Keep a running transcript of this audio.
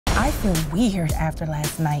I feel weird after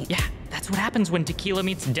last night. Yeah, that's what happens when tequila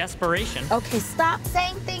meets desperation. Okay, stop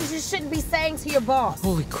saying things you shouldn't be saying to your boss.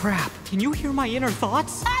 Holy crap, can you hear my inner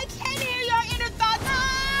thoughts? I can hear your inner thoughts.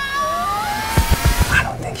 I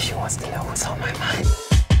don't think she wants to know what's on my mind.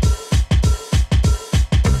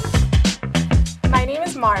 My name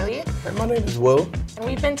is Marley. And my name is Will. And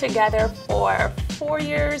we've been together for 4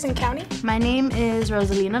 years and counting. My name is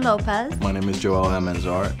Rosalina Lopez. My name is Joel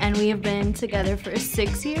Almanzar. And we have been together for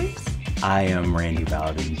 6 years. I am Randy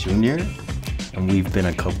Bowden Jr. and we've been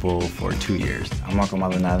a couple for 2 years. I'm Marco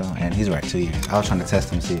Maldonado, and he's right, 2 years. I was trying to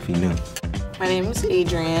test him, see if he knew. My name is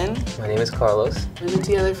Adrian. My name is Carlos. We've been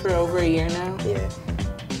together for over a year now. Yeah.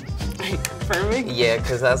 Are you confirming? Yeah,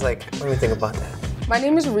 because I was like, what do you think about that? My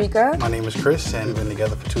name is Rika. My name is Chris, and we've been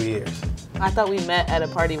together for 2 years. I thought we met at a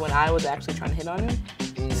party when I was actually trying to hit on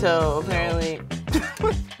him. So apparently...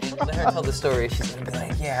 Let her tell the story. She's gonna be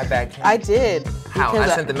like, yeah, I bagged him. I did. How? I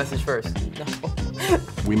sent the message first. No.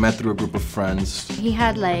 We met through a group of friends. He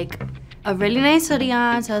had like a really nice hoodie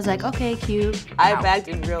on, so I was like, okay, cute. I bagged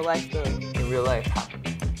in real life though. In real life? How?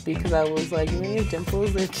 Because I was like, you know your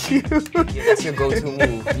dimples, they're cute. Yeah, that's your go-to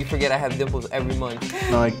move. You forget I have dimples every month.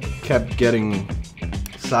 No, I kept getting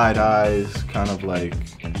side eyes, kind of like,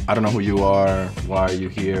 I don't know who you are, why are you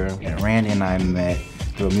here? And Randy and I met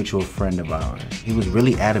through a mutual friend of ours. He was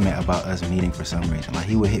really adamant about us meeting for some reason. Like,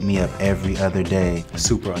 he would hit me up every other day.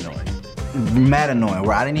 Super annoying. Mad annoying,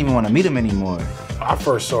 where I didn't even want to meet him anymore. I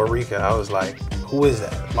first saw Rika, I was like, who is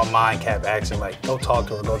that? My mind kept asking like, go talk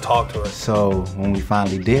to her, go talk to her. So when we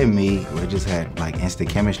finally did meet, we just had like instant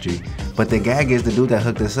chemistry. But the gag is the dude that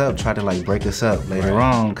hooked us up tried to like break us up later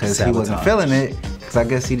on because he wasn't feeling it. Because I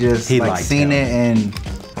guess he just like seen it, and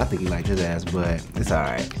I think he liked his ass, but it's all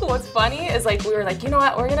right. What's funny is like we were like, you know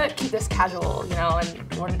what, we're gonna keep this casual, you know,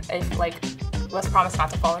 and let's promise not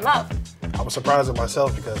to fall in love. I was surprised at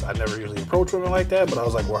myself because I never usually approach women like that, but I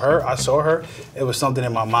was like, with her, I saw her, it was something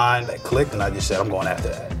in my mind that clicked, and I just said, I'm going after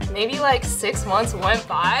that. Maybe like 6 months went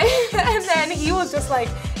by, and then he was just like,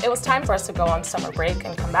 it was time for us to go on summer break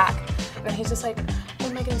and come back. And then he's just like,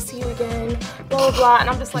 when am I gonna see you again? Blah, blah, blah. And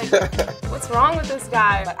I'm just like, what's wrong with this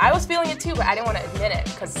guy? But I was feeling it too, but I didn't want to admit it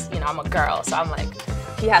because, you know, I'm a girl, so I'm like,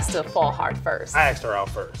 he has to fall hard first. I asked her out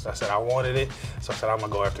first. I said I wanted it, so I said I'm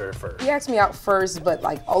gonna go after her first. He asked me out first, but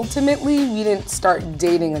like ultimately we didn't start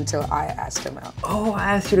dating until I asked him out. Oh,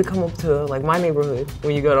 I asked you to come up to like my neighborhood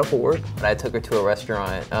when you got off of work. But I took her to a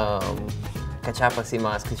restaurant, Cachapa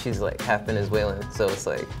Simas, because she's like half Venezuelan. So it's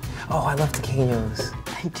like, oh, I love taquinos.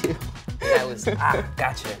 I do. And I was,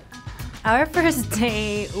 gotcha. Our first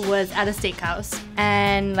date was at a steakhouse,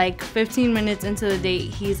 and like 15 minutes into the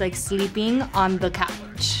date, he's like sleeping on the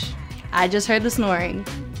couch. I just heard the snoring.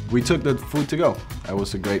 We took the food to go. That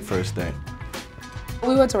was a great first day.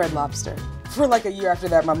 We went to Red Lobster. For like a year after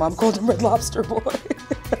that, my mom called him Red Lobster Boy.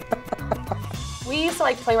 We used to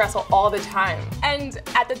like play wrestle all the time. And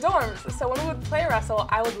at the dorms, so when we would play wrestle,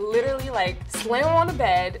 I would literally like slam him on the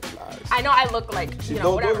bed. Nice. I know I look like, you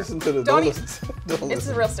know, whatever. Don't listen to this. It's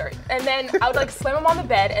a real story. And then I would like slam him on the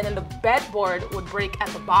bed, and then the bedboard would break at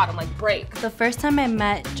the bottom, like break. The first time I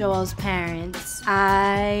met Joel's parents,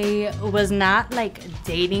 I was not like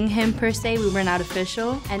dating him per se. We were not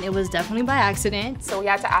official, and it was definitely by accident. So we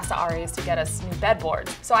had to ask the RAs to get us new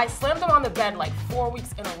bedboards. So I slammed him on the bed like 4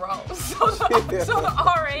 weeks in a row. So the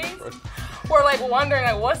RAs were like wondering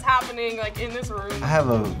like what's happening like in this room. I have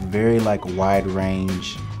a very like wide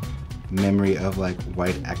range memory of like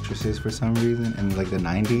white actresses for some reason in like the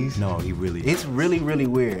 90s. No, he really It's really, really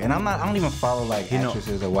weird. And I don't even follow like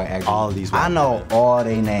actresses or white actors. all these I know all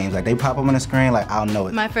their names. Like they pop up on the screen, like I'll know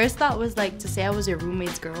it. My first thought was like to say I was your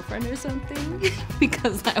roommate's girlfriend or something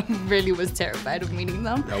because I really was terrified of meeting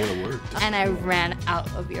them. That would have worked. And I ran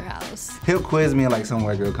out of your house. He'll quiz me like some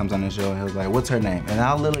white girl comes on the show and he'll be like, what's her name? And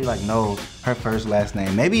I'll literally like know her first, last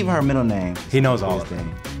name, maybe even her middle name. He knows all of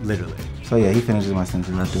them, literally. So yeah, he finishes my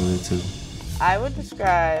sentence after it too. I would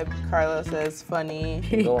describe Carlos as funny.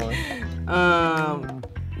 Go on.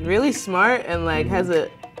 Really smart and like has a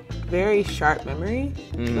very sharp memory.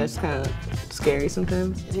 That's kind of scary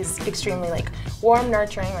sometimes. He's extremely like warm,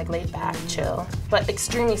 nurturing, like laid back, chill, but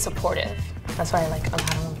extremely supportive. That's why I like a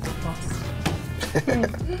lot of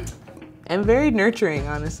him. And very nurturing,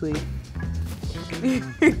 honestly.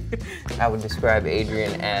 I would describe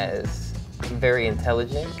Adrian as very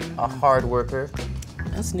intelligent, a hard worker.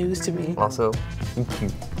 That's news to me. Also,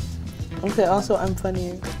 cute. Okay, also I'm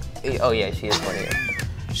funnier. Oh yeah, she is funnier.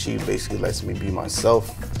 She basically lets me be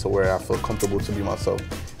myself to where I feel comfortable to be myself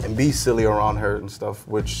and be silly around her and stuff,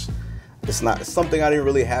 which it's something I didn't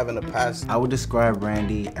really have in the past. I would describe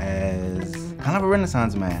Randy as kind of a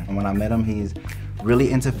Renaissance man. And when I met him, he's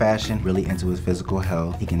really into fashion, really into his physical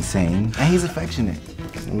health. He can sing, and he's affectionate.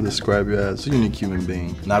 I would describe you as a unique human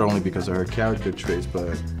being, not only because of her character traits,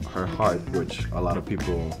 but her heart, which a lot of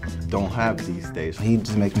people don't have these days. He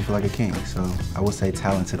just makes me feel like a king, so I would say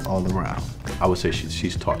talented all around. I would say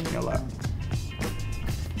she's taught me a lot.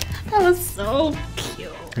 That was so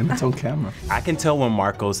cute. And it's on camera. I can tell when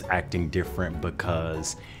Marco's acting different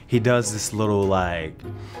because he does this little like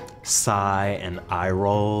sigh and eye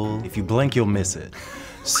roll. If you blink, you'll miss it.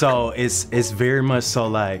 So it's very much so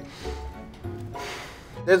like.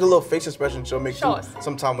 There's a little face expression she'll make too.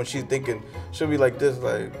 Sometimes when she's thinking, she'll be like this,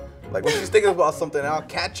 like when she's thinking about something, I'll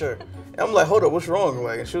catch her. And I'm like, hold up, what's wrong?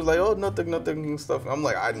 Like, and she was like, oh, nothing, and stuff. And I'm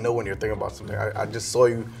like, I know when you're thinking about something. I just saw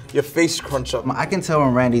your face crunch up. I can tell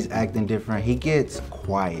when Randy's acting different. He gets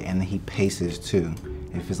quiet and then he paces too.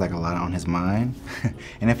 It feels like a lot on his mind.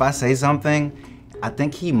 And if I say something, I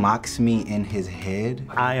think he mocks me in his head.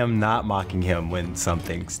 I am not mocking him when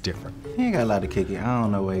something's different. He ain't got a lot to kick it. I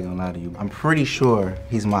don't know where he gonna lie to you. I'm pretty sure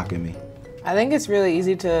he's mocking me. I think it's really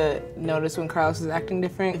easy to notice when Carlos is acting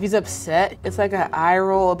different. If he's upset, it's like an eye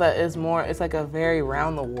roll that is more, it's like a very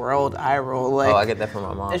round the world eye roll. Like, oh, I get that from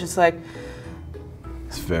my mom. It's just like.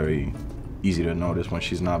 It's very easy to notice when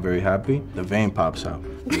she's not very happy. The vein pops out.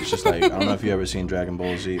 It's just like, I don't know if you ever seen Dragon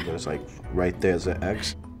Ball Z, but it's like right there's an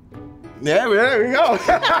X. Yeah, there we go.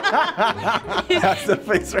 That's the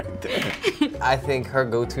face right there. I think her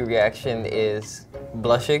go-to reaction is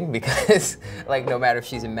blushing because, like, no matter if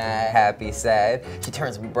she's mad, happy, sad, she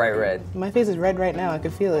turns bright red. My face is red right now. I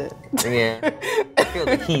can feel it. Yeah, I feel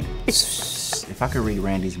the heat. If I could read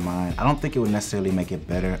Randy's mind, I don't think it would necessarily make it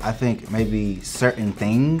better. I think maybe certain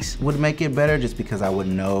things would make it better just because I would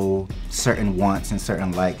know certain wants and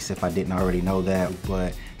certain likes if I didn't already know that.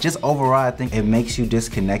 But just overall, I think it makes you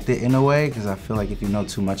disconnected in a way because I feel like if you know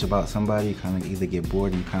too much about somebody, you kind of either get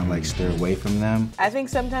bored and you kind of like stir away from them. I think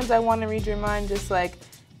sometimes I want to read your mind just like,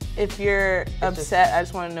 if you're upset, I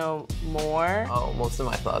just want to know more. Oh, most of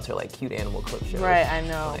my thoughts are like cute animal clip shows. Right, I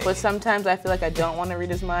know. Like, but sometimes I feel like I don't want to read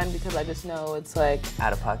his mind because I just know it's like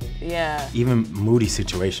out of pocket. Yeah. Even moody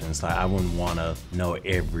situations, like I wouldn't want to know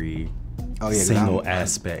every single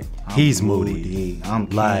aspect. He's moody. I'm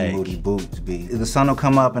like moody boots, B. The sun will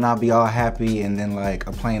come up and I'll be all happy and then like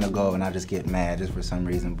a plane will go and I just get mad just for some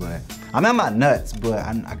reason. But I'm in my nuts, but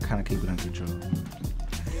I kind of keep it under control.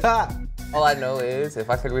 All I know is if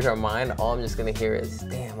I could read her mind, all I'm just gonna hear is,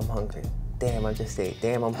 damn, I'm hungry. Damn, I just ate.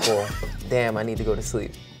 Damn, I'm full. Damn, I need to go to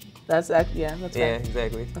sleep. That's fact. Yeah,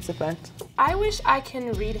 exactly. That's a fact. I wish I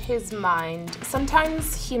can read his mind.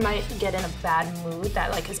 Sometimes he might get in a bad mood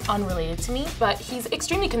that like is unrelated to me, but he's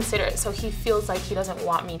extremely considerate, so he feels like he doesn't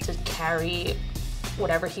want me to carry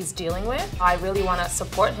whatever he's dealing with. I really want to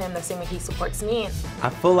support him the same way he supports me. I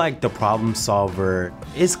feel like the problem solver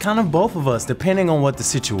is kind of both of us, depending on what the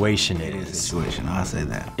situation is. It is a situation, I'll say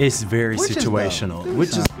that. It's very situational,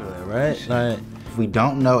 which is good, right? Like, if we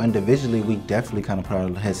don't know individually, we definitely kind of put our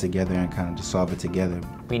heads together and kind of just solve it together.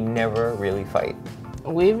 We never really fight.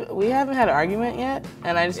 We haven't had an argument yet,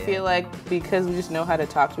 and I just feel like because we just know how to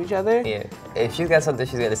talk to each other. Yeah, if she's got something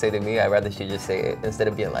she's gonna say to me, I'd rather she just say it instead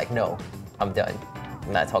of being like, no, I'm done.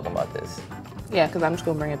 I'm not talking about this. Yeah, because I'm just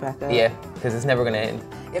gonna bring it back up. Yeah, because it's never gonna end.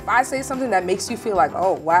 If I say something that makes you feel like,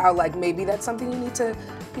 oh wow, like maybe that's something you need to,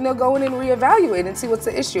 go in and reevaluate and see what's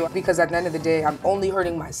the issue. Because at the end of the day, I'm only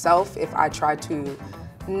hurting myself if I try to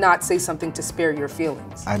not say something to spare your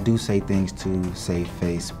feelings. I do say things to save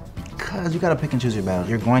face because you gotta pick and choose your battles.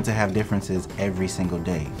 You're going to have differences every single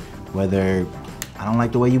day. Whether I don't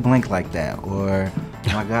like the way you blink like that, or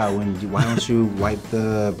oh my God, why don't you wipe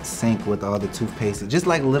the sink with all the toothpaste? Just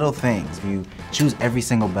like little things. If you choose every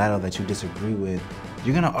single battle that you disagree with,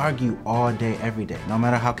 you're gonna argue all day, every day, no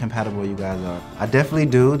matter how compatible you guys are. I definitely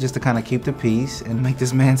do, just to kind of keep the peace and make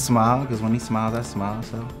this man smile, because when he smiles, I smile,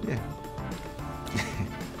 so yeah.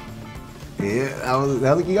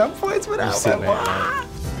 Yeah, you got points for that one.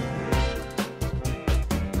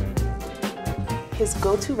 His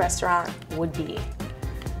go-to restaurant would be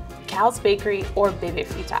Cal's Bakery or Bebe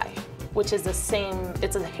Fritai, which is the same,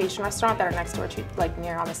 it's a Haitian restaurant that are next door to, like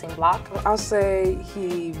near on the same block. I'll say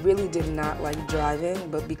he really did not like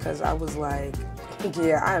driving, but because I was like,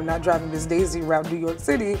 yeah, I am not driving Miss Daisy around New York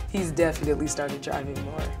City, he's definitely started driving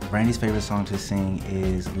more. Randy's favorite song to sing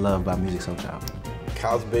is Love by Music Soul Child.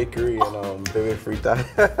 Cal's Bakery and Bebe Fritai.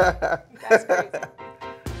 That's crazy.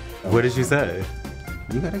 What did you say?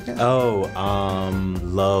 You gotta guess. Oh,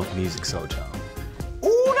 Love Music Soul Child.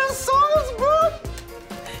 Ooh, that song's good.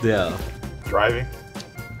 Yeah. Driving.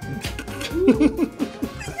 Yo, you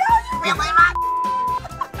really